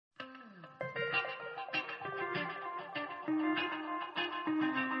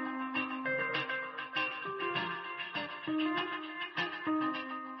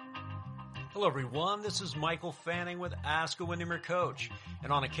Hello everyone, this is Michael Fanning with Ask a Windermere Coach,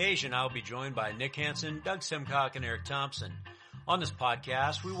 and on occasion I'll be joined by Nick Hansen, Doug Simcock, and Eric Thompson. On this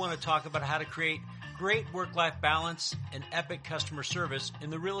podcast, we want to talk about how to create great work-life balance and epic customer service in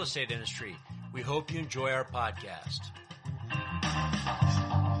the real estate industry. We hope you enjoy our podcast.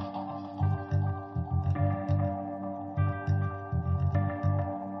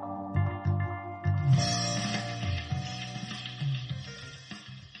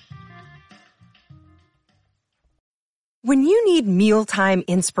 When you need mealtime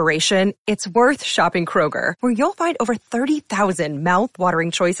inspiration, it's worth shopping Kroger, where you'll find over 30,000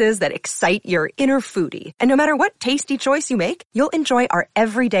 mouth-watering choices that excite your inner foodie. And no matter what tasty choice you make, you'll enjoy our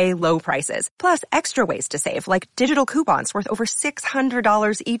everyday low prices, plus extra ways to save, like digital coupons worth over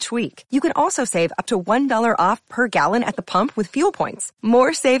 $600 each week. You can also save up to $1 off per gallon at the pump with fuel points.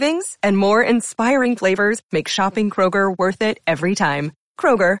 More savings and more inspiring flavors make shopping Kroger worth it every time.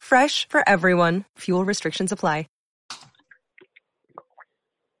 Kroger, fresh for everyone. Fuel restrictions apply.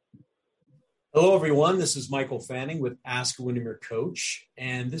 Hello, everyone. This is Michael Fanning with Ask a Windermere Coach,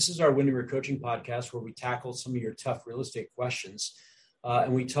 and this is our Windermere Coaching Podcast where we tackle some of your tough real estate questions,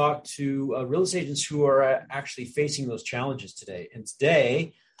 and we talk to real estate agents who are actually facing those challenges today. And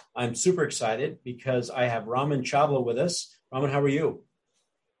today, I'm super excited because I have Raman Chawla with us. Raman, how are you?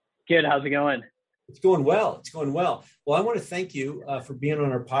 Good. How's it going? It's going well. It's going well. Well, I want to thank you for being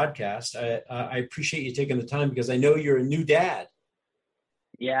on our podcast. I appreciate you taking the time because I know you're a new dad.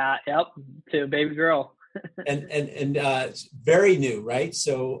 Yeah, yep, to a baby girl. and it's very new, right?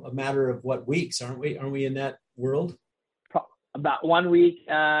 So a matter of what, weeks, aren't we in that world? About 1 week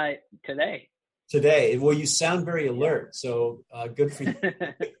today. Today. Well, you sound very alert, so good for you.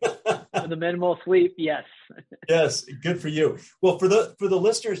 For the minimal sleep, yes. Yes, good for you. Well, for the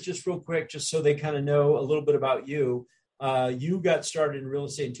listeners, just real quick, just so they kind of know a little bit about you, you got started in real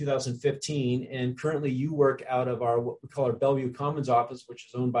estate in 2015, and currently you work out of what we call our Bellevue Commons office, which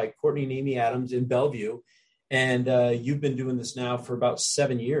is owned by Courtney and Amy Adams in Bellevue. And you've been doing this now for about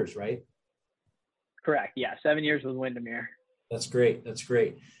 7 years, right? Correct. Yeah, 7 years with Windermere. That's great. That's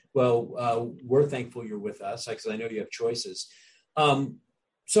great. Well, we're thankful you're with us because I know you have choices.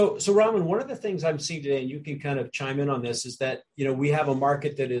 So Raman, one of the things I'm seeing today, and you can kind of chime in on this, is that, we have a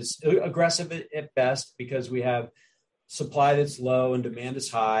market that is aggressive at best because we have supply that's low and demand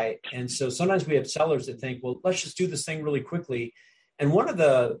is high. And so sometimes we have sellers that think, well, let's just do this thing really quickly. And one of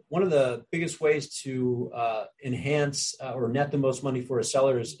the biggest ways to enhance or net the most money for a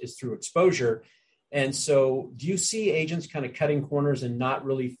seller is through exposure. And so do you see agents kind of cutting corners and not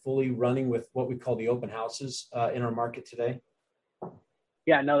really fully running with what we call the open houses in our market today?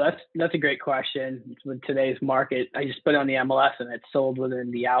 Yeah, no, that's a great question. With today's market, I just put it on the MLS and it sold within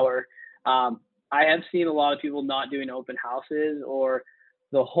the hour. I have seen a lot of people not doing open houses, or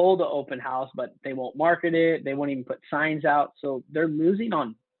they'll hold the open house, but they won't market it. They won't even put signs out. So they're losing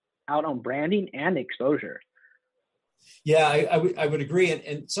out on branding and exposure. Yeah, I would agree.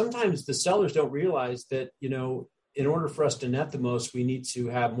 And sometimes the sellers don't realize that, in order for us to net the most, we need to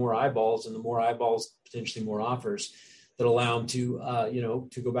have more eyeballs, and the more eyeballs, potentially more offers that allow them to,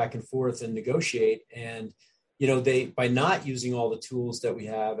 to go back and forth and negotiate. And they, by not using all the tools that we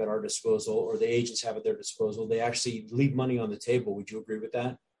have at our disposal, or the agents have at their disposal, they actually leave money on the table. Would you agree with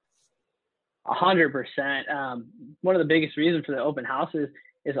that? 100%. One of the biggest reasons for the open houses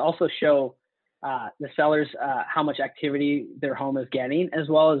is also show the sellers how much activity their home is getting, as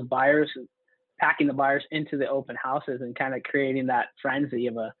well as buyers packing the buyers into the open houses and kind of creating that frenzy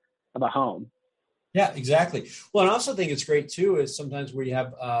of a home. Yeah, exactly. Well, and I also think it's great too, is sometimes where you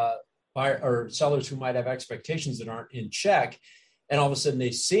have buyer or sellers who might have expectations that aren't in check, and all of a sudden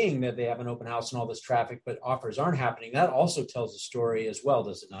they're seeing that they have an open house and all this traffic, but offers aren't happening. That also tells a story as well,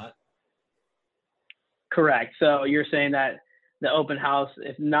 does it not? Correct. So you're saying that the open house,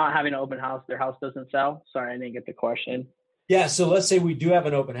 if not having an open house, their house doesn't sell? Sorry, I didn't get the question. Yeah. So let's say we do have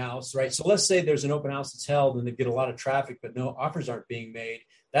an open house, right? So let's say there's an open house that's held and they get a lot of traffic, but no offers aren't being made.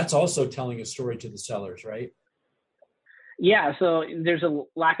 That's also telling a story to the sellers, right? Yeah, so there's a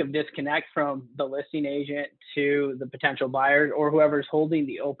lack of disconnect from the listing agent to the potential buyers, or whoever's holding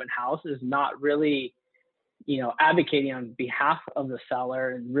the open house is not really, advocating on behalf of the seller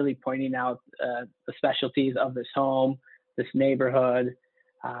and really pointing out the specialties of this home, this neighborhood,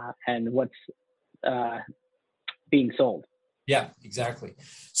 and what's being sold. Yeah, exactly.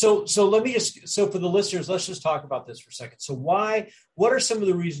 So for the listeners, let's just talk about this for a second. So what are some of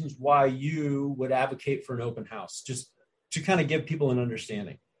the reasons why you would advocate for an open house? Just to kind of give people an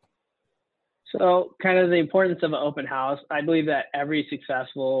understanding. So kind of the importance of an open house, I believe that every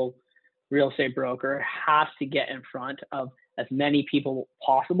successful real estate broker has to get in front of as many people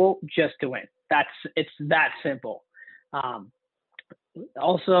possible just to win. It's that simple.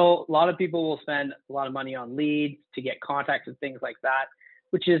 Also, a lot of people will spend a lot of money on leads to get contacts and things like that,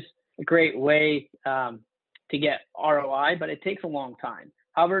 which is a great way to get ROI, but it takes a long time.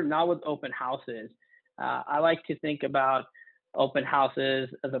 However, not with open houses. I like to think about open houses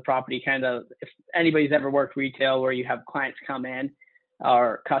as a property kind of, if anybody's ever worked retail where you have clients come in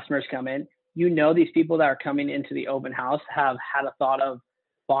or customers come in, these people that are coming into the open house have had a thought of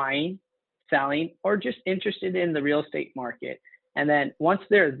buying, selling, or just interested in the real estate market. And then once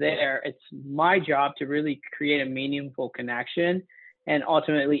they're there, it's my job to really create a meaningful connection and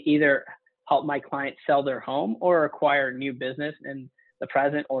ultimately either help my client sell their home or acquire new business in the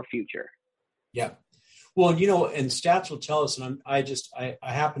present or future. Yeah. Well, and stats will tell us, and I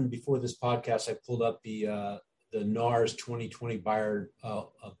happened before this podcast, I pulled up the NAR's 2020 buyer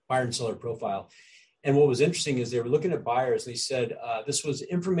and seller profile. And what was interesting is they were looking at buyers. They said this was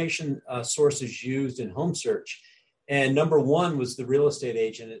information sources used in home search. And number one was the real estate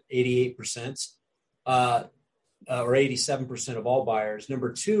agent at 88%, or 87% of all buyers.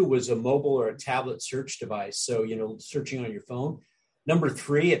 Number two was a mobile or a tablet search device. So, searching on your phone. Number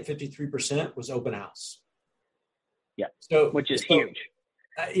three at 53% was open house. Yeah. So, which is huge.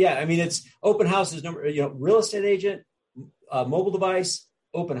 Yeah. I mean, it's open house is number, real estate agent, mobile device,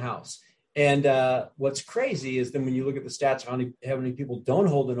 open house. And what's crazy is then when you look at the stats, how many people don't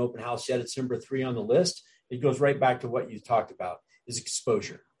hold an open house yet, it's number 3 on the list. It goes right back to what you talked about is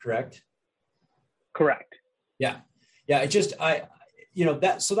exposure, correct? Correct. Yeah. Yeah. That's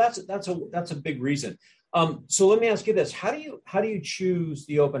a big reason. So let me ask you this. How do you choose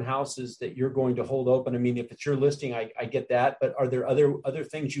the open houses that you're going to hold open? I mean, if it's your listing, I get that, but are there other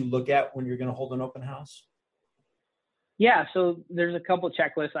things you look at when you're going to hold an open house? Yeah. So there's a couple of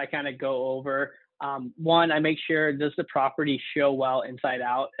checklists I kind of go over. One, I make sure, does the property show well inside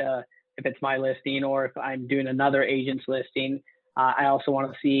out? If it's my listing or if I'm doing another agent's listing, I also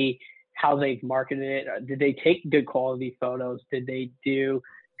want to see how they've marketed it. Did they take good quality photos? Did they do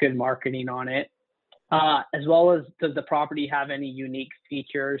good marketing on it? As well as, does the property have any unique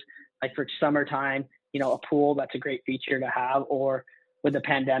features? Like for summertime, a pool, that's a great feature to have. Or with the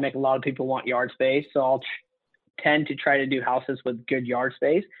pandemic, a lot of people want yard space. So I'll tend to try to do houses with good yard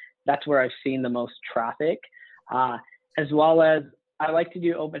space. That's where I've seen the most traffic. As well as, I like to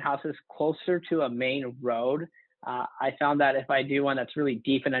do open houses closer to a main road. I found that if I do one that's really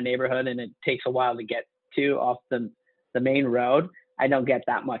deep in a neighborhood and it takes a while to get to off the main road, I don't get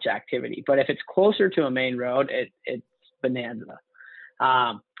that much activity. But if it's closer to a main road, it's bonanza.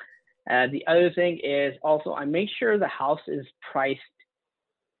 The other thing is also I make sure the house is priced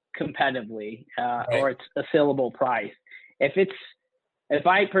competitively or it's a saleable price. If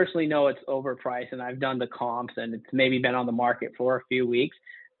I personally know it's overpriced and I've done the comps and it's maybe been on the market for a few weeks,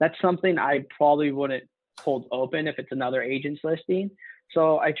 that's something I probably wouldn't hold open if it's another agent's listing.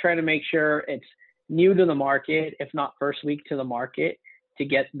 So I try to make sure it's new to the market, if not first week to the market, to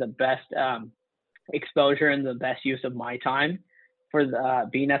get the best exposure and the best use of my time for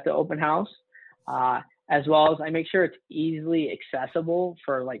being at the open house. As well as I make sure it's easily accessible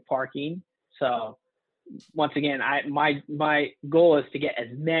for like parking. So once again, my goal is to get as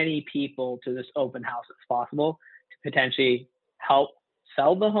many people to this open house as possible to potentially help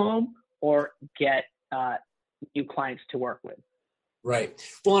sell the home or get new clients to work with. Right.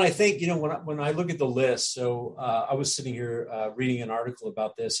 Well, and I think, when I look at the list, so I was sitting here reading an article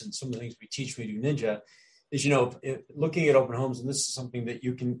about this, and some of the things we teach We Do Ninja is, looking at open homes, and this is something that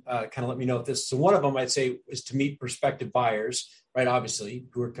you can kind of let me know if this. So one of them I'd say is to meet prospective buyers, right? Obviously,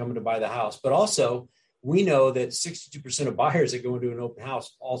 who are coming to buy the house, but also we know that 62% of buyers that go into an open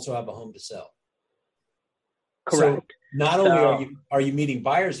house also have a home to sell. Correct. So not only are you meeting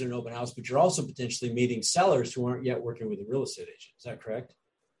buyers in an open house, but you're also potentially meeting sellers who aren't yet working with a real estate agent. Is that correct?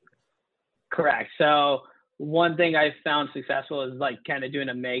 Correct. So one thing I've found successful is like kind of doing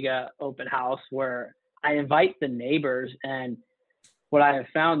a mega open house where I invite the neighbors, and what I have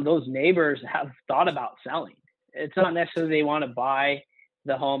found, those neighbors have thought about selling. It's not necessarily they want to buy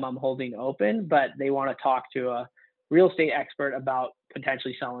the home I'm holding open, but they want to talk to a real estate expert about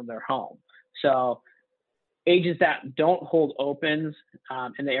potentially selling their home. So agents that don't hold opens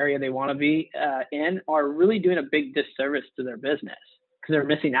in the area they want to be in are really doing a big disservice to their business because they're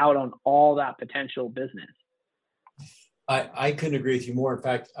missing out on all that potential business. I couldn't agree with you more. In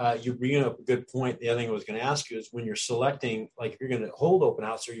fact, you bring up a good point. The other thing I was going to ask you is when you're selecting, like if you're going to hold open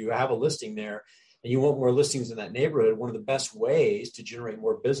house or you have a listing there and you want more listings in that neighborhood, one of the best ways to generate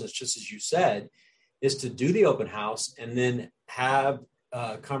more business, just as you said, is to do the open house and then have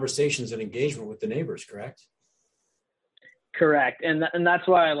conversations and engagement with the neighbors, correct? Correct. And that's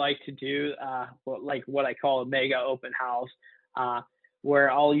why I like to do what I call a mega open house,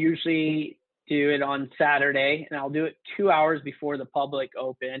 where I'll usually do it on Saturday, and I'll do it 2 hours before the public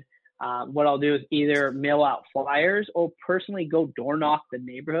open. What I'll do is either mail out flyers or personally go door knock the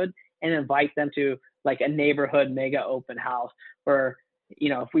neighborhood and invite them to like a neighborhood mega open house where,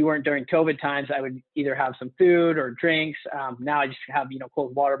 if we weren't during COVID times, I would either have some food or drinks. Now I just have,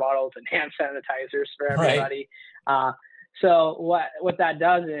 cold water bottles and hand sanitizers for everybody. Right. So what that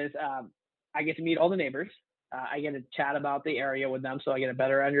does is I get to meet all the neighbors. I get to chat about the area with them, so I get a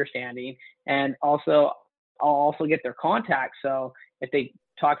better understanding. And also, I'll also get their contact. So if they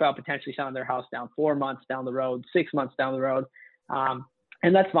talk about potentially selling their house down 4 months down the road, 6 months down the road,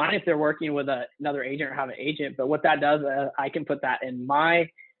 and that's fine if they're working with another agent or have an agent. But what that does, I can put that in my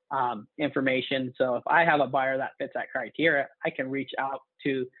information. So if I have a buyer that fits that criteria, I can reach out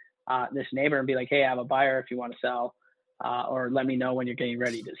to this neighbor and be like, hey, I have a buyer if you want to sell, or let me know when you're getting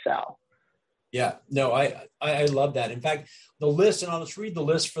ready to sell. Yeah, no, I love that. In fact, the list, and I'll just read the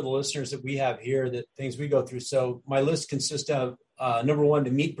list for the listeners that we have here, that things we go through. So my list consists of number one,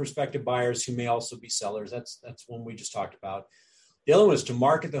 to meet prospective buyers who may also be sellers. That's one we just talked about. The other one is to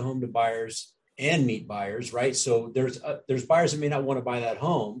market the home to buyers and meet buyers, right? So there's buyers that may not want to buy that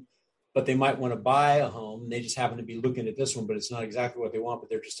home, but they might want to buy a home. And they just happen to be looking at this one, but it's not exactly what they want, but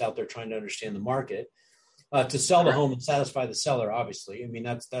they're just out there trying to understand the market. To sell the home and satisfy the seller, obviously. I mean,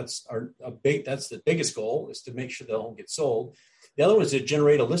 that's the biggest goal, is to make sure the home gets sold. The other one is to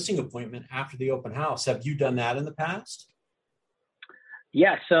generate a listing appointment after the open house. Have you done that in the past?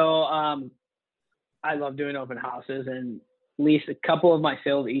 Yeah. So I love doing open houses, and at least a couple of my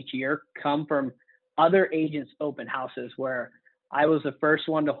sales each year come from other agents' open houses where I was the first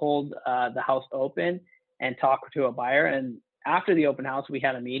one to hold the house open and talk to a buyer. And after the open house, we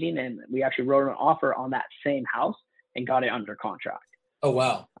had a meeting and we actually wrote an offer on that same house and got it under contract. Oh,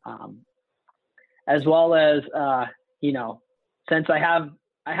 wow. As well as, since I have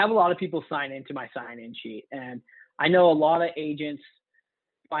a lot of people sign into my sign-in sheet, and I know a lot of agents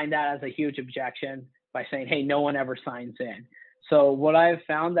find that as a huge objection by saying, hey, no one ever signs in. So what I've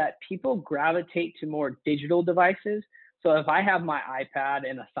found that people gravitate to more digital devices. So if I have my iPad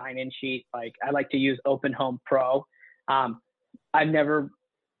and a sign-in sheet, like I like to use Open Home Pro, I've never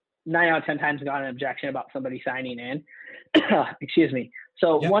 9 out of 10 times gotten an objection about somebody signing in. Excuse me.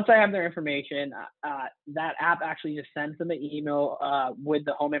 So Once I have their information, that app actually just sends them an email with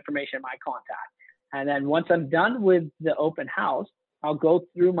the home information and my contact. And then once I'm done with the open house, I'll go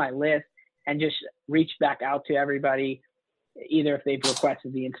through my list and just reach back out to everybody, either if they've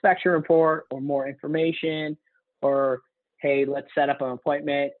requested the inspection report or more information, or, hey, let's set up an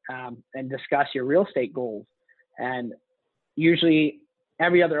appointment and discuss your real estate goals. And usually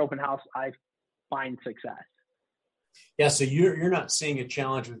every other open house, I find success. Yeah, so you're not seeing a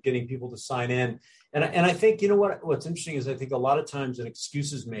challenge with getting people to sign in. And I think, what's interesting is I think a lot of times an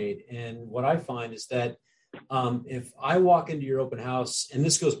excuse is made. And what I find is that if I walk into your open house, and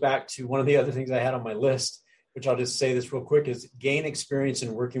this goes back to one of the other things I had on my list, which I'll just say this real quick, is gain experience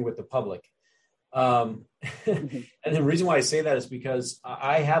in working with the public. And the reason why I say that is because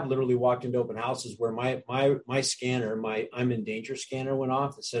I have literally walked into open houses where my scanner, my I'm in danger scanner went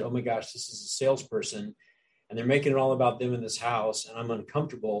off and said, oh my gosh, this is a salesperson and they're making it all about them in this house and I'm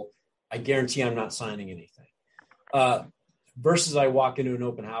uncomfortable. I guarantee I'm not signing anything. Versus I walk into an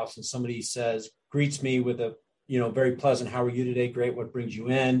open house and somebody greets me with a, very pleasant, how are you today? Great. What brings you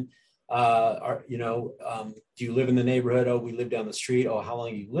in? Do you live in the neighborhood? Oh, we live down the street. Oh, how long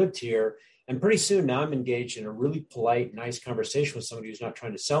have you lived here? And pretty soon now I'm engaged in a really polite, nice conversation with somebody who's not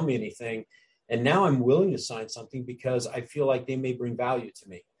trying to sell me anything. And now I'm willing to sign something because I feel like they may bring value to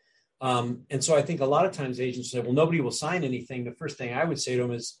me. And so I think a lot of times agents say, well, nobody will sign anything. The first thing I would say to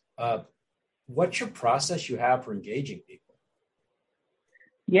them is, what's your process you have for engaging people?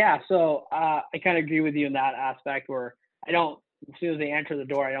 Yeah, so I kind of agree with you in that aspect where as soon as they enter the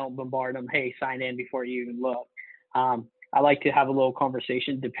door, I don't bombard them, hey, sign in before you even look. I like to have a little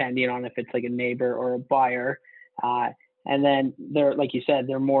conversation depending on if it's like a neighbor or a buyer. And then they're, like you said,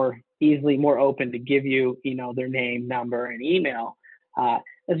 they're more open to give you, their name, number, and email,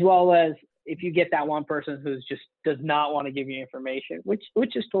 as well as if you get that one person who's just does not want to give you information, which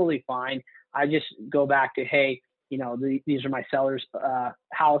is totally fine. I just go back to, hey, these are my seller's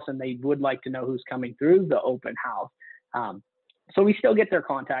house and they would like to know who's coming through the open house. So we still get their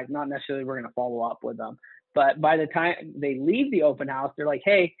contact, not necessarily we're going to follow up with them. But by the time they leave the open house, they're like,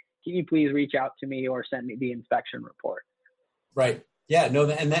 hey, can you please reach out to me or send me the inspection report? Right. Yeah. No.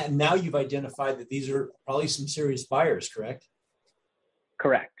 Now you've identified that these are probably some serious buyers, correct?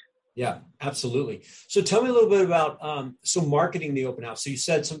 Correct. Yeah, absolutely. So tell me a little bit about so marketing the open house. So you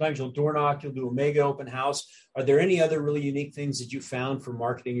said sometimes you'll door knock, you'll do a mega open house. Are there any other really unique things that you found for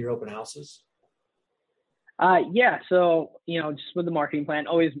marketing your open houses? Yeah. So, just with the marketing plan,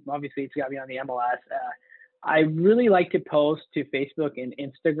 always, obviously it's got to be on the MLS. I really like to post to Facebook and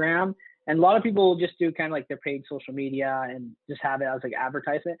Instagram. And a lot of people will just do kind of like their paid social media and just have it as like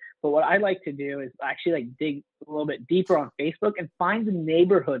advertisement. But what I like to do is actually like dig a little bit deeper on Facebook and find the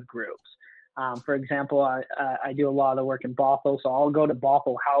neighborhood groups. For example, I do a lot of the work in Bothell, so I'll go to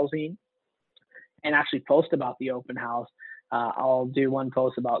Bothell Housing and actually post about the open house. I'll do one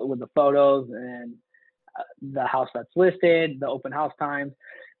post about with the photos and the house that's listed, the open house times.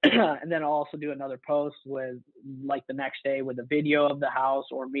 And then I'll also do another post with like the next day with a video of the house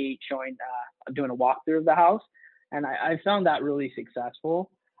or me showing, doing a walkthrough of the house. And I found that really successful.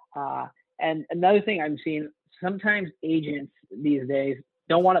 And another thing I'm seeing, sometimes agents these days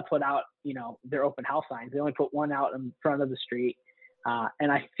don't want to put out, their open house signs. They only put one out in front of the street.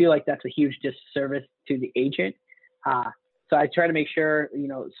 And I feel like that's a huge disservice to the agent. So I try to make sure,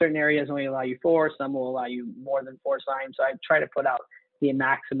 certain areas only allow you 4, some will allow you more than 4 signs. So I try to put out the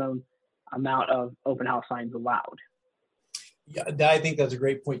maximum amount of open house signs allowed. Yeah, I think that's a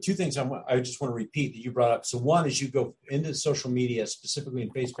great point. 2 things I just want to repeat that you brought up. So one is you go into social media, specifically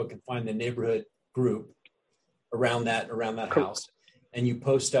in Facebook, and find the neighborhood group around that house, and you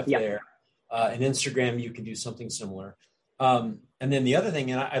post stuff there. And Instagram, you can do something similar. And then the other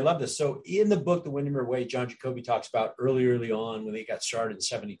thing, and I love this. So in the book, The Windermere Way, John Jacoby talks about early on when they got started in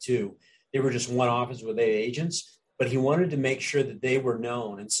 72, they were just one office with 8 agents, but he wanted to make sure that they were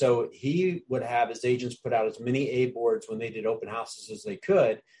known. And so he would have his agents put out as many A boards when they did open houses as they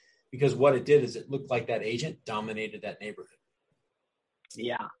could, because what it did is it looked like that agent dominated that neighborhood.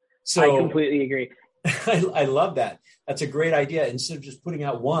 Yeah, so I completely agree. I love that. That's a great idea. Instead of just putting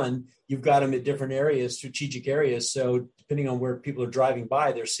out one, you've got them at different areas, strategic areas. So depending on where people are driving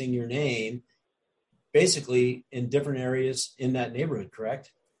by, they're seeing your name basically in different areas in that neighborhood,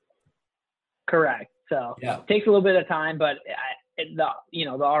 correct? Correct. So it takes a little bit of time, but the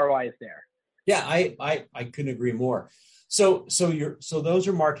ROI is there. Yeah, I couldn't agree more. So those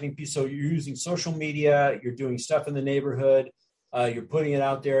are marketing pieces. So you're using social media, you're doing stuff in the neighborhood, you're putting it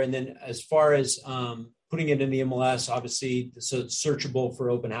out there. And then as far as putting it in the MLS, obviously, so it's searchable for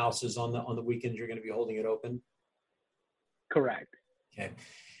open houses on the weekends, you're going to be holding it open. Correct. Okay.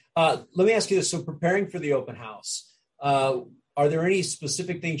 Let me ask you this. So preparing for the open house, are there any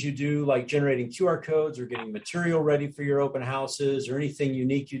specific things you do, like generating QR codes or getting material ready for your open houses, or anything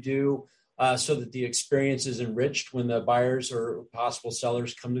unique you do so that the experience is enriched when the buyers or possible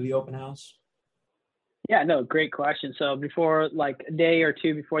sellers come to the open house? Yeah, no, great question. So before, like a day or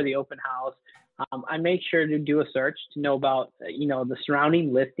 2 before the open house, I make sure to do a search to know about, the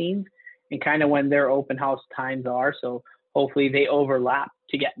surrounding listings and kind of when their open house times are. So hopefully they overlap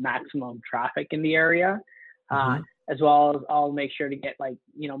to get maximum traffic in the area. As well as I'll make sure to get my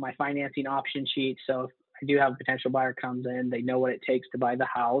financing option sheet. So if I do have a potential buyer comes in, they know what it takes to buy the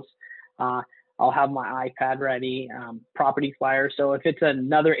house. I'll have my iPad ready, property flyers. So if it's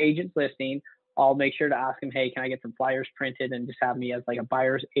another agent's listing, I'll make sure to ask them, hey, can I get some flyers printed, and just have me as like a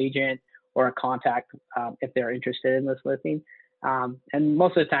buyer's agent or a contact if they're interested in this listing. And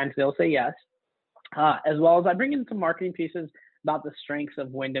most of the times they'll say yes. As well as I bring in some marketing pieces about the strengths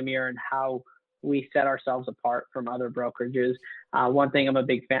of Windermere and how we set ourselves apart from other brokerages. One thing I'm a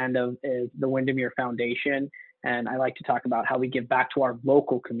big fan of is the Windermere Foundation. And I like to talk about how we give back to our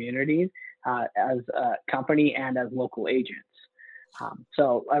local communities as a company and as local agents.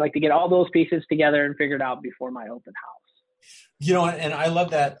 So I like to get all those pieces together and figure it out before my open house. And I love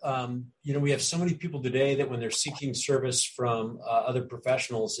that. We have so many people today that when they're seeking service from other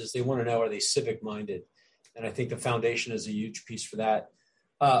professionals, is they want to know, are they civic minded? And I think the foundation is a huge piece for that.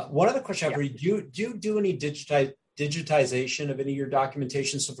 One other question I have for you, do you do any digitization of any of your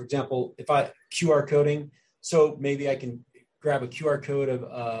documentation? So for example, if I QR coding, so maybe I can grab a QR code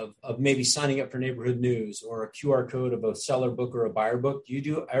of maybe signing up for neighborhood news, or a QR code of a seller book or a buyer book.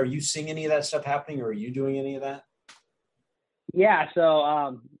 Are you seeing any of that stuff happening, or are you doing any of that? Yeah.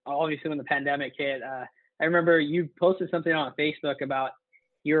 So obviously when the pandemic hit, I remember you posted something on Facebook about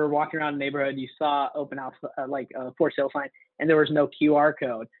you were walking around the neighborhood, you saw open house, like a for sale sign, and there was no QR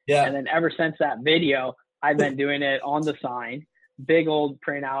code. Yeah. And then ever since that video, I've been doing it on the sign, big old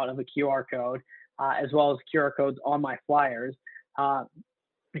printout of a QR code, as well as QR codes on my flyers.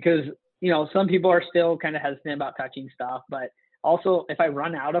 Because, some people are still kind of hesitant about touching stuff, but also if I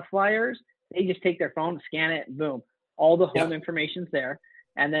run out of flyers, they just take their phone, scan it, and boom, all the home information's there.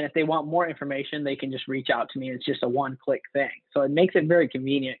 And then if they want more information, they can just reach out to me. It's just a one-click thing. So it makes it very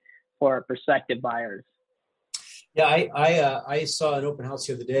convenient for prospective buyers. Yeah, I saw an open house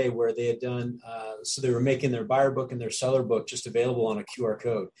the other day where they had done, so they were making their buyer book and their seller book just available on a QR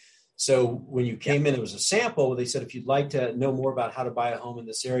code. So when you came in, it was a sample. They said, if you'd like to know more about how to buy a home in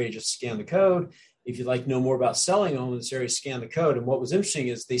this area, just scan the code. If you'd like to know more about selling a home in this area, scan the code. And what was interesting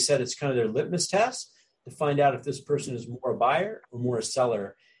is they said it's kind of their litmus test to find out if this person is more a buyer or more a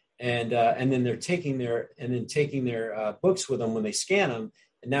seller. And then they're taking their books with them when they scan them.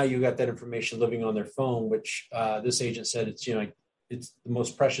 And now you got that information living on their phone, which this agent said it's the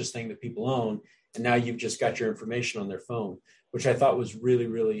most precious thing that people own. And now you've just got your information on their phone, which I thought was really,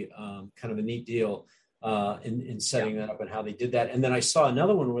 really kind of a neat deal in setting that up and how they did that. And then I saw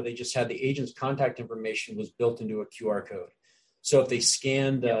another one where they just had the agent's contact information was built into a QR code. So if they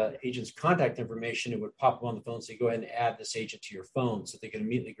scanned the agent's contact information, it would pop up on the phone and say, go ahead and add this agent to your phone, so they could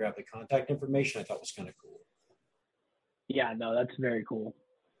immediately grab the contact information. I thought was kind of cool. Yeah, no, that's very cool.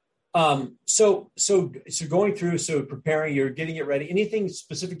 So going through, preparing, you're getting it ready. Anything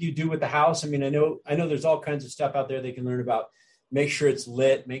specific you do with the house? I mean, I know there's all kinds of stuff out there they can learn about. Make sure it's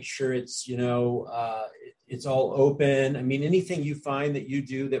lit, make sure it's, it's all open. I mean, anything you find that you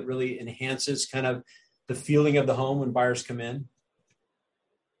do that really enhances kind of the feeling of the home when buyers come in?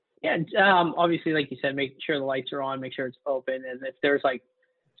 Yeah. Obviously, like you said, make sure the lights are on, make sure it's open. And if there's like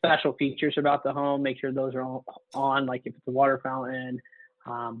special features about the home, make sure those are all on, like if it's a water fountain,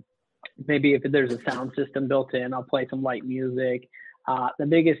 maybe if there's a sound system built in, I'll play some light music. The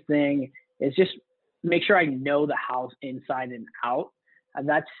biggest thing is just make sure I know the house inside and out.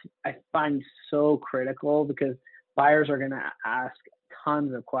 And I find so critical, because buyers are going to ask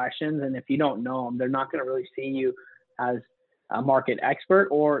tons of questions. And if you don't know them, they're not going to really see you as a market expert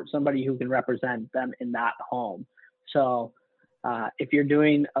or somebody who can represent them in that home. So if you're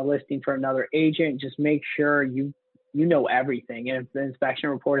doing a listing for another agent, just make sure you know everything. And if the inspection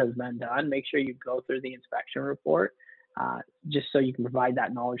report has been done, make sure you go through the inspection report, just so you can provide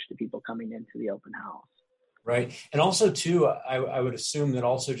that knowledge to people coming into the open house. Right. And also too, I would assume that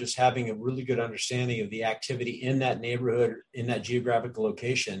also just having a really good understanding of the activity in that neighborhood, in that geographical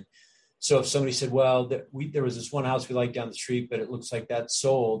location. So if somebody said, well, there was this one house we liked down the street, but it looks like that's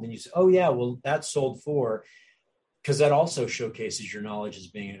sold. And you say, oh yeah, well, that's sold for, because that also showcases your knowledge as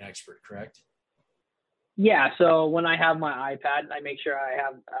being an expert, correct? Yeah. So when I have my iPad, I make sure I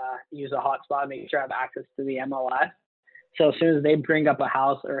have use a hotspot, make sure I have access to the MLS. So as soon as they bring up a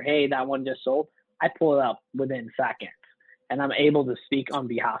house or, hey, that one just sold, I pull it up within seconds and I'm able to speak on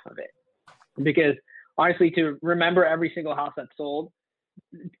behalf of it. Because honestly, to remember every single house that's sold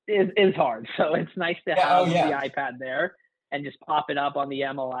is hard. So it's nice to have the iPad there and just pop it up on the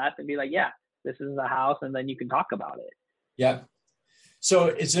MLS and be like, yeah, this is the house. And then you can talk about it. Yeah. So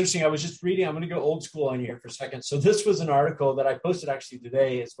it's interesting. I was just reading, I'm going to go old school on you here for a second. So this was an article that I posted actually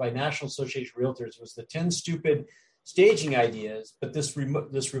today. It's by National Association of Realtors. It was the 10 stupid staging ideas, but this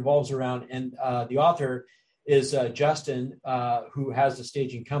revolves around, and the author is Justin, who has a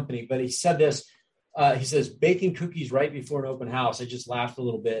staging company. But he said this, he says, baking cookies right before an open house. I just laughed a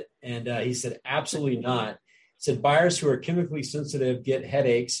little bit. And he said, absolutely not. He said, buyers who are chemically sensitive get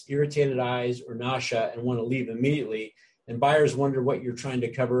headaches, irritated eyes, or nausea and want to leave immediately. And buyers wonder what you're trying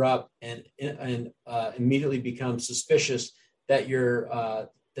to cover up and immediately become suspicious that you're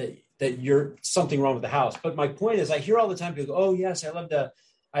something wrong with the house. But my point is, I hear all the time people go, oh yes, I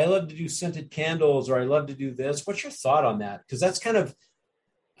love to do scented candles, or I love to do this. What's your thought on that? Because that's kind of,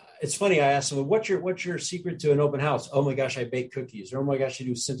 it's funny. I asked them, what's your secret to an open house? Oh my gosh, I bake cookies. Or oh my gosh, I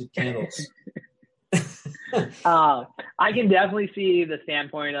do scented candles. I can definitely see the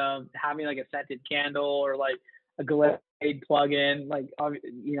standpoint of having like a scented candle or like a Glade plug-in, like,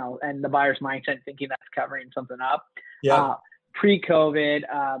 and the buyer's mindset thinking that's covering something up. Yeah. Pre-COVID,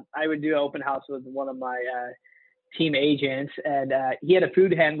 I would do an open house with one of my team agents, and he had a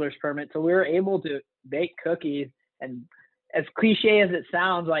food handler's permit. So we were able to bake cookies, and as cliche as it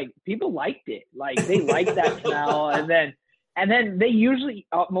sounds, like people liked it. Like they liked that smell. And then they usually,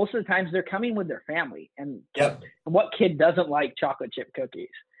 most of the times they're coming with their family, and what kid doesn't like chocolate chip cookies?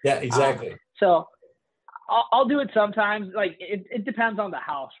 Yeah, exactly. So I'll do it sometimes. Like it depends on the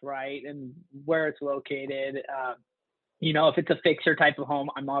house, right? And where it's located. If it's a fixer type of home,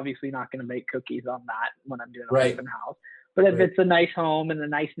 I'm obviously not going to make cookies on that when I'm doing an open house. But if it's a nice home in a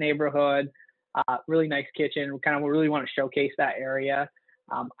nice neighborhood, really nice kitchen, kind of really want to showcase that area,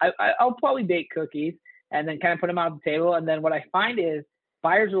 I'll probably bake cookies and then kind of put them out on the table. And then what I find is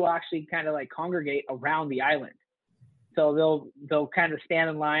buyers will actually kind of like congregate around the island. So they'll kind of stand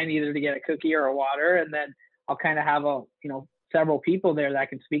in line either to get a cookie or a water, and then I'll kind of have several people there that I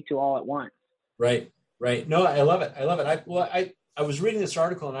can speak to all at once. Right. No, I love it. I was reading this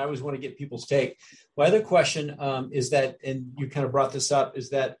article and I always want to get people's take. My other question is that, and you kind of brought this up,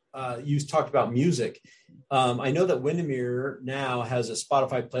 is that you talked about music. I know that Windermere now has a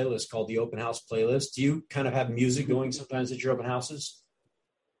Spotify playlist called the Open House Playlist. Do you kind of have music going sometimes at your open houses?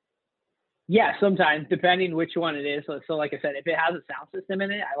 Yeah, sometimes, depending which one it is. So like I said, if it has a sound system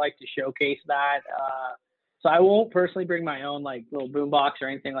in it, I like to showcase that. So I won't personally bring my own like little boombox or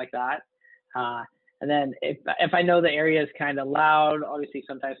anything like that. And then if I know the area is kind of loud, obviously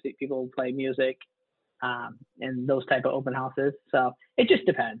sometimes people play music in those type of open houses. So it just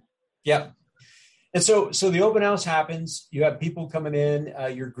depends. Yep. And so the open house happens. You have people coming in.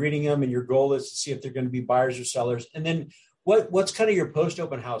 You're greeting them, and your goal is to see if they're going to be buyers or sellers. And then what's kind of your post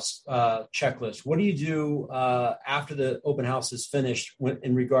open house checklist? What do you do after the open house is finished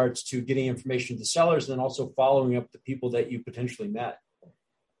in regards to getting information to sellers, and then also following up the people that you potentially met?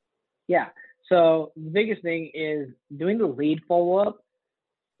 Yeah. So the biggest thing is doing the lead follow-up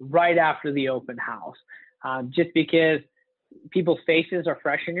right after the open house, just because people's faces are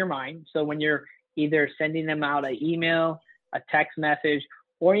fresh in your mind. So when you're either sending them out an email, a text message,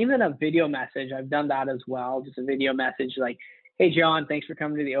 or even a video message, I've done that as well, just a video message like, hey, John, thanks for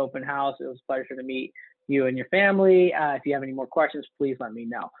coming to the open house. It was a pleasure to meet you and your family. If you have any more questions, please let me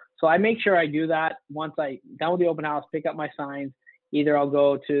know. So I make sure I do that once I done with the open house, pick up my signs. Either I'll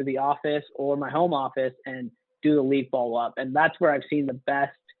go to the office or my home office and do the lead follow-up. And that's where I've seen the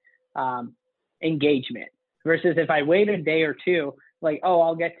best engagement versus if I wait a day or two, like, oh,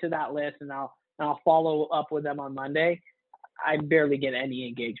 I'll get to that list and I'll follow up with them on Monday. I barely get any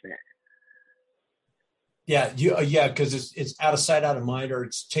engagement. Yeah. Because it's out of sight, out of mind, or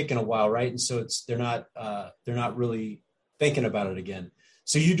it's taken a while. Right. And so they're not really thinking about it again.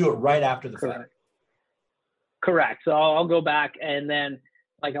 So you do it right after the fact. Correct. So I'll go back and then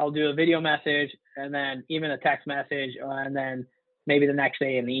like I'll do a video message and then even a text message and then maybe the next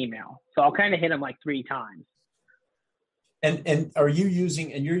day an email. So I'll kind of hit them like 3 times. And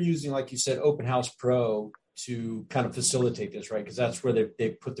you're using, like you said, Open House Pro to kind of facilitate this, right? Because that's where they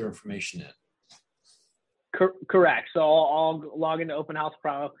put their information in. Correct. So I'll log into Open House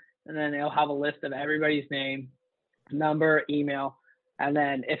Pro and then it'll have a list of everybody's name, number, email. And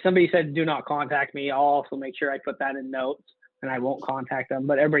then if somebody said, do not contact me, I'll also make sure I put that in notes and I won't contact them.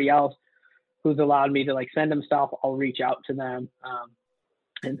 But everybody else who's allowed me to like send them stuff, I'll reach out to them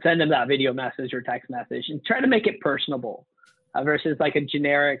and send them that video message or text message and try to make it personable versus like a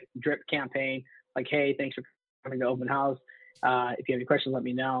generic drip campaign. Like, hey, thanks for coming to open house. If you have any questions, let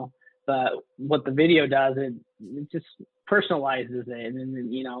me know. But what the video does, it just personalizes it. And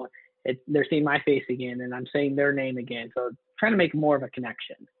then, you know, they're seeing my face again and I'm saying their name again. So trying to make more of a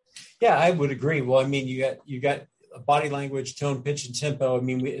connection. Yeah, I would agree. Well, I mean, you got body language, tone, pitch, and tempo. I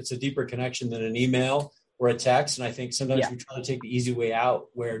mean, it's a deeper connection than an email or a text. And I think sometimes we try to take the easy way out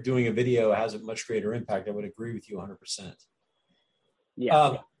where doing a video has a much greater impact. I would agree with you 100%.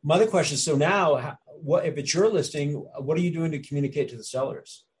 Yeah. My other question. So now, what if it's your listing? What are you doing to communicate to the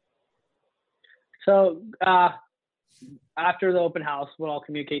sellers? So after the open house, what I'll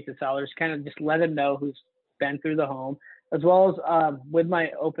communicate to sellers, kind of just let them know who's been through the home, as well as with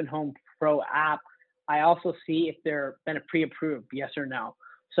my Open Home Pro app, I also see if they're been pre-approved, yes or no.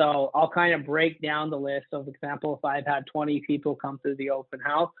 So I'll kind of break down the list. So, for example, if I've had 20 people come through the open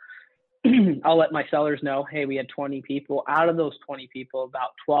house, I'll let my sellers know, hey, we had 20 people. Out of those 20 people, about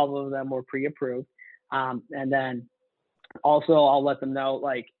 12 of them were pre-approved. And then also I'll let them know,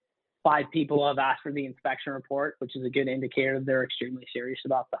 like, 5 people have asked for the inspection report, which is a good indicator they're extremely serious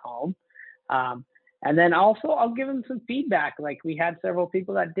about the home. And then also I'll give them some feedback. Like we had several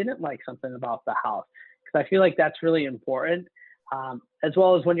people that didn't like something about the house because I feel like that's really important. As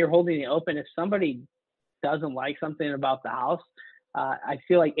well as when you're holding it open, if somebody doesn't like something about the house, I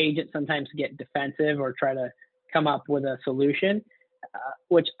feel like agents sometimes get defensive or try to come up with a solution,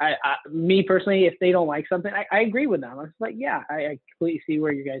 which me personally, if they don't like something, I agree with them. I was like, yeah, I completely see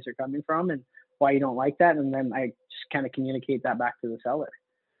where you guys are coming from and why you don't like that. And then I just kind of communicate that back to the seller.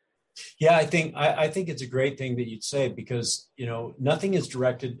 Yeah, I think it's a great thing that you'd say because, you know, nothing is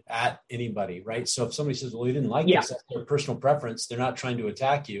directed at anybody, right? So if somebody says, well, you didn't like this, that's their personal preference. They're not trying to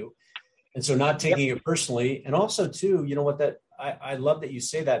attack you. And so not taking it personally. And also too, you know what, that I love that you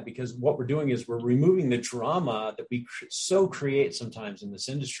say that because what we're doing is we're removing the drama that we so create sometimes in this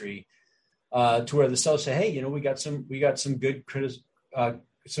industry to where the sellers say, hey, you know, we got some good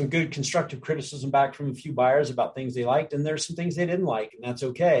some good constructive criticism back from a few buyers about things they liked. And there's some things they didn't like, and that's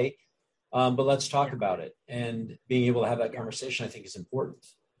okay. But let's talk about it. And being able to have that conversation, I think is important.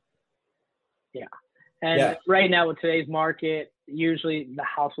 Yeah. And right now with today's market, usually the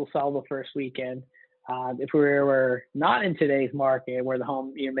house will sell the first weekend. If we were not in today's market where the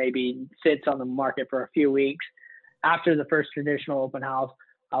home maybe sits on the market for a few weeks, after the first traditional open house,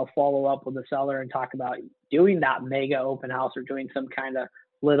 I'll follow up with the seller and talk about doing that mega open house or doing some kind of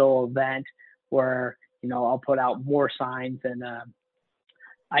little event where, I'll put out more signs. And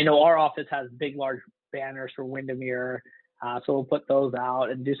I know our office has big, large banners for Windermere. So we'll put those out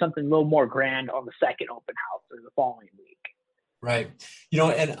and do something a little more grand on the second open house or the following week. Right.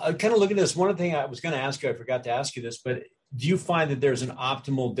 And kind of looking at this, one of the things I was going to ask you, I forgot to ask you this, but do you find that there's an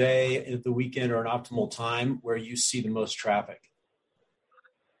optimal day at the weekend or an optimal time where you see the most traffic?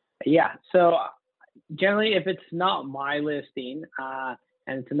 Yeah. So generally, if it's not my listing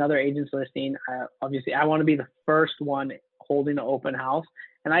and it's another agent's listing, obviously I want to be the first one holding the open house.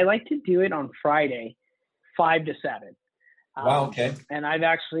 And I like to do it on Friday, 5 to 7. Wow. Okay. And I've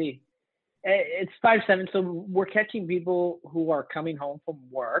actually, it's 5 to 7. So we're catching people who are coming home from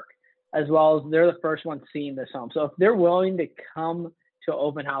work, as well as they're the first ones seeing this home. So if they're willing to come to an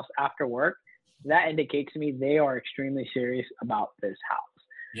open house after work, that indicates to me they are extremely serious about this house.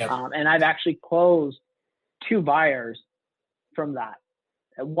 Yep. And I've actually closed 2 buyers from that.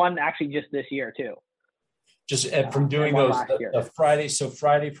 One actually just this year too. Just from doing those Friday. So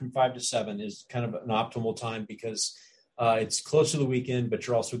Friday from 5 to 7 is kind of an optimal time because it's close to the weekend, but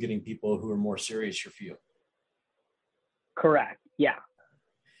you're also getting people who are more serious for you. Correct. Yeah.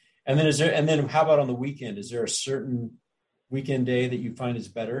 And then how about on the weekend? Is there a certain weekend day that you find is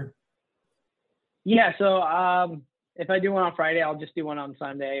better? Yeah. So if I do one on Friday, I'll just do one on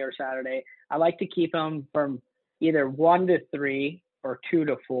Sunday or Saturday. I like to keep them from either 1 to 3 or 2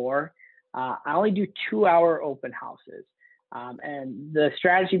 to 4. I only do 2-hour open houses. And the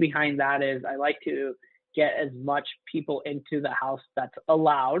strategy behind that is I like to get as much people into the house that's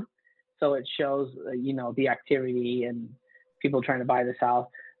allowed. So it shows, the activity and people trying to buy this house,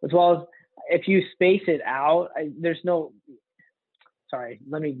 as well as if you space it out,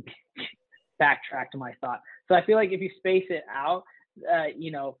 let me backtrack to my thought. So I feel like if you space it out,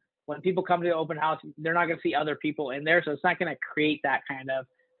 when people come to the open house, they're not going to see other people in there. So it's not going to create that kind of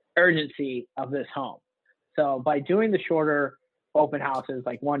urgency of this home. So by doing the shorter open houses,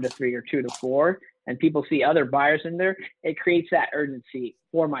 like 1 to 3 or 2 to 4, and people see other buyers in there, it creates that urgency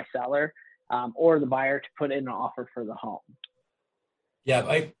for my seller or the buyer to put in an offer for the home.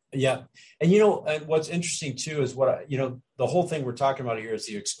 Yeah. And what's interesting too is the whole thing we're talking about here is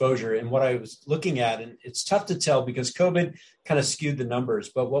the exposure. And what I was looking at, and it's tough to tell because COVID kind of skewed the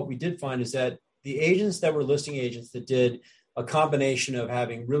numbers. But what we did find is that the agents that were listing agents that did a combination of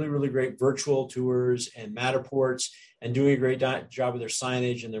having really, really great virtual tours and Matterports and doing a great job with their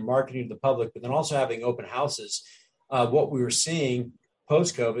signage and their marketing to the public, but then also having open houses, what we were seeing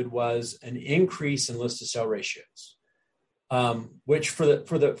post-COVID was an increase in list to sell ratios. Which for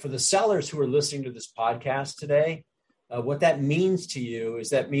the sellers who are listening to this podcast today, what that means to you is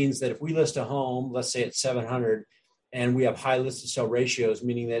that means that if we list a home, let's say it's 700, and we have high list to sell ratios,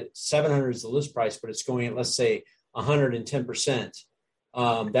 meaning that 700 is the list price, but it's going at, let's say,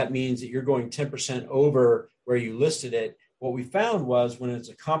 110%. That means that you're going 10% over where you listed it. What we found was when it's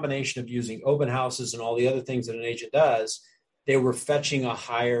a combination of using open houses and all the other things that an agent does, they were fetching a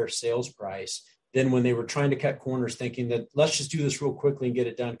higher sales price than when they were trying to cut corners thinking that let's just do this real quickly and get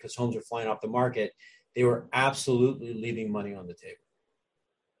it done because homes are flying off the market. They were absolutely leaving money on the table.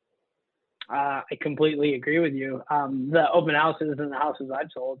 I completely agree with you. The open houses and the houses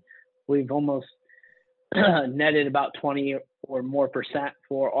I've sold, we've almost netted about 20 or more %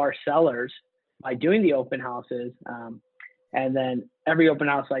 for our sellers by doing the open houses. And then every open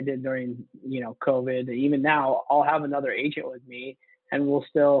house I did during, COVID, even now, I'll have another agent with me and we'll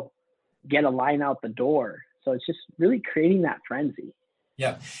still get a line out the door. So it's just really creating that frenzy.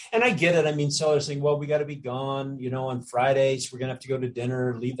 Yeah. And I get it. I mean, sellers saying, well, we got to be gone, on Fridays, we're going to have to go to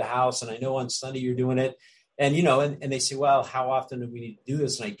dinner, leave the house. And I know on Sunday you're doing it. And, and they say, well, how often do we need to do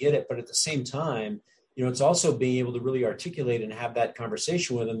this? And I get it. But at the same time, it's also being able to really articulate and have that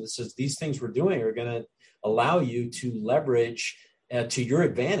conversation with them that says these things we're doing are going to allow you to leverage to your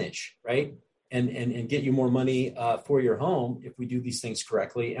advantage, right? And get you more money for your home if we do these things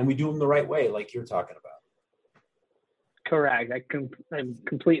correctly and we do them the right way, like you're talking about. Correct. I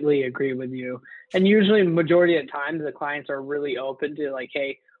completely agree with you. And usually, majority of the time, the clients are really open to like,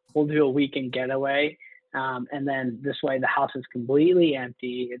 hey, we'll do a weekend getaway, and then this way the house is completely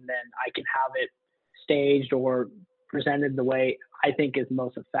empty, and then I can have it staged or presented the way I think is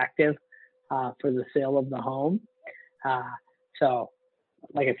most effective for the sale of the home. So,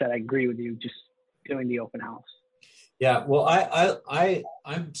 like I said, I agree with you. Just doing the open house. Yeah, well,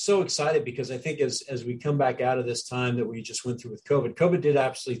 I'm so excited because I think as we come back out of this time that we just went through with COVID did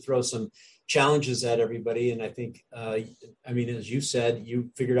absolutely throw some challenges at everybody, and I think, I mean, as you said, you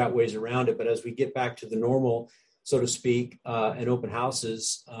figured out ways around it. But as we get back to the normal, so to speak, and open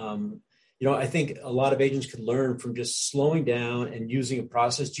houses, I think a lot of agents could learn from just slowing down and using a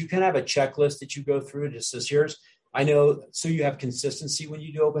process. Do you kind of have a checklist that you go through? It just says, here's, I know, so you have consistency when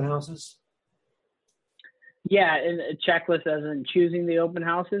you do open houses. Yeah, and a checklist as in choosing the open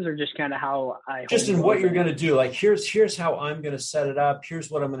houses, or just kind of how I just in what you're going to do. Like here's how I'm going to set it up.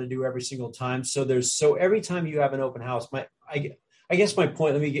 Here's what I'm going to do every single time. So every time you have an open house, I guess my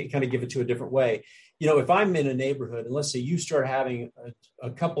point. Let me kind of give it to a different way. If I'm in a neighborhood, and let's say you start having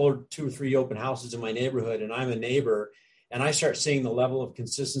a couple or 2 or 3 open houses in my neighborhood, and I'm a neighbor, and I start seeing the level of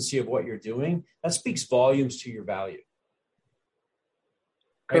consistency of what you're doing, that speaks volumes to your value.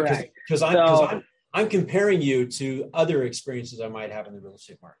 Right? Correct. Because I'm comparing you to other experiences I might have in the real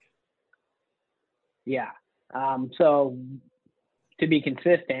estate market. Yeah. So to be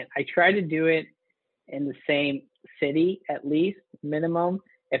consistent, I try to do it in the same city, at least minimum,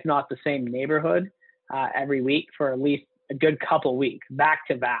 if not the same neighborhood, every week for at least a good couple weeks, back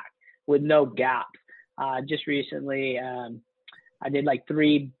to back with no gaps. Just recently, I did like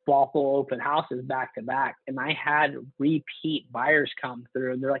 3 Bothell open houses back to back, and I had repeat buyers come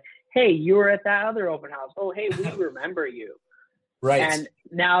through, and they're like, hey, you were at that other open house. Oh, hey, we remember you. Right. And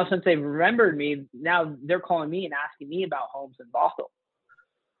now since they've remembered me, now they're calling me and asking me about homes in Bothell.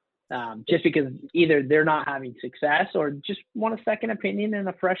 Just because either they're not having success or just want a second opinion and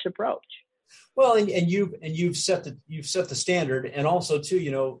a fresh approach. Well, and you've set the standard. And also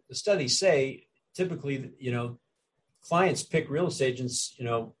too, the studies say typically, clients pick real estate agents,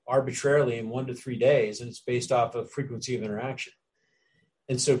 arbitrarily in 1 to 3 days, and it's based off of frequency of interaction.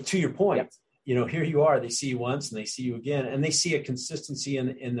 And so to your point, yep. Here you are, they see you once and they see you again, and they see a consistency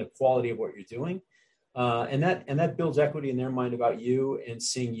in the quality of what you're doing. And that builds equity in their mind about you and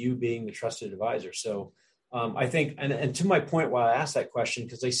seeing you being the trusted advisor. So I think, and to my point, why I asked that question,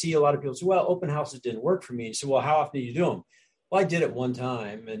 because I see a lot of people say, well, open houses didn't work for me. And so, well, how often do you do them? Well, I did it one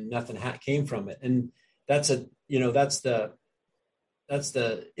time and nothing came from it. And that's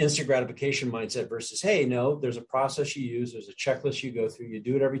the instant gratification mindset versus, hey, no, there's a process you use. There's a checklist you go through. You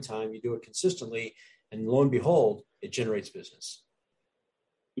do it every time. You do it consistently. And lo and behold, it generates business.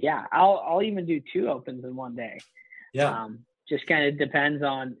 Yeah. I'll even do 2 opens in one day. Yeah. Just kind of depends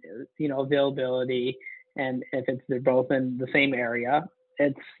on, availability. And if they're both in the same area,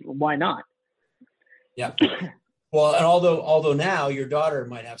 why not? Yeah. Well, and although now your daughter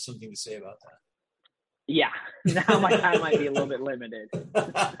might have something to say about that. Yeah, now my time might be a little bit limited.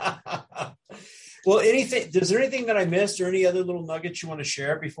 Well, is there anything that I missed or any other little nuggets you want to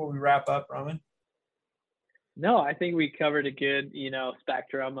share before we wrap up, Raman? No, I think we covered a good,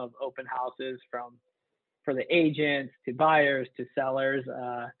 spectrum of open houses for the agents to buyers to sellers.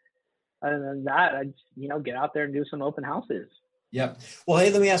 Other than that, I just, get out there and do some open houses. Yeah. Well,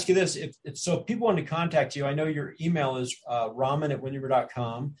 hey, let me ask you this. So if people want to contact you, I know your email is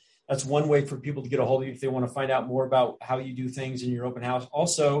raman@windermere.com. That's one way for people to get a hold of you if they want to find out more about how you do things in your open house.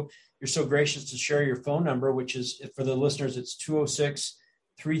 Also, you're so gracious to share your phone number, which is, for the listeners, it's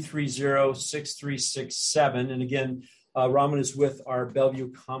 206-330-6367. And again, Raman is with our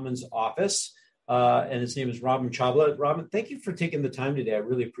Bellevue Commons office, and his name is Raman Chawla. Raman, thank you for taking the time today. I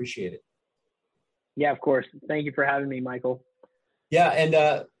really appreciate it. Yeah, of course. Thank you for having me, Michael. Yeah.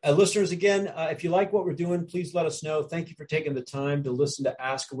 And listeners, again, if you like what we're doing, please let us know. Thank you for taking the time to listen to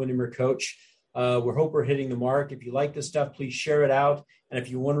Ask a Windermere Coach. We hope we're hitting the mark. If you like this stuff, please share it out. And if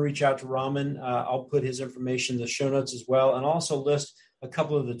you want to reach out to Raman, I'll put his information in the show notes as well. And also list a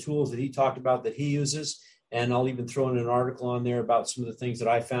couple of the tools that he talked about that he uses. And I'll even throw in an article on there about some of the things that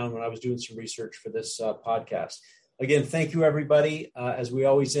I found when I was doing some research for this podcast. Again, thank you, everybody. As we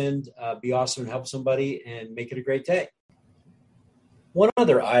always end, be awesome and help somebody and make it a great day. One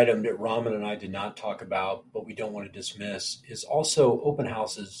other item that Raman and I did not talk about, but we don't want to dismiss, is also open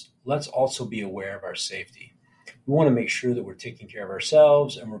houses. Let's also be aware of our safety. We want to make sure that we're taking care of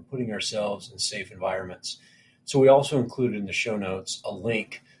ourselves and we're putting ourselves in safe environments. So we also included in the show notes a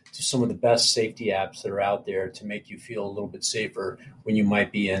link to some of the best safety apps that are out there to make you feel a little bit safer when you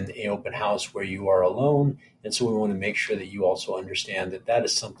might be in an open house where you are alone. And so we want to make sure that you also understand that that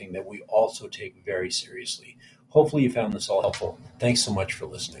is something that we also take very seriously. Hopefully you found this all helpful. Thanks so much for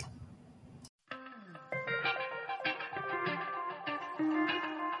listening.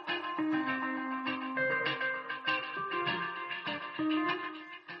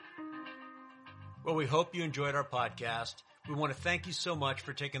 Well, we hope you enjoyed our podcast. We want to thank you so much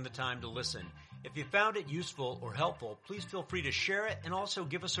for taking the time to listen. If you found it useful or helpful, please feel free to share it and also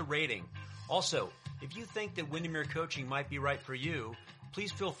give us a rating. Also, if you think that Windermere Coaching might be right for you,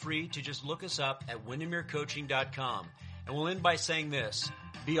 please feel free to just look us up at windermerecoaching.com. And we'll end by saying this: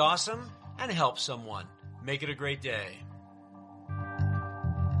 be awesome and help someone. Make it a great day.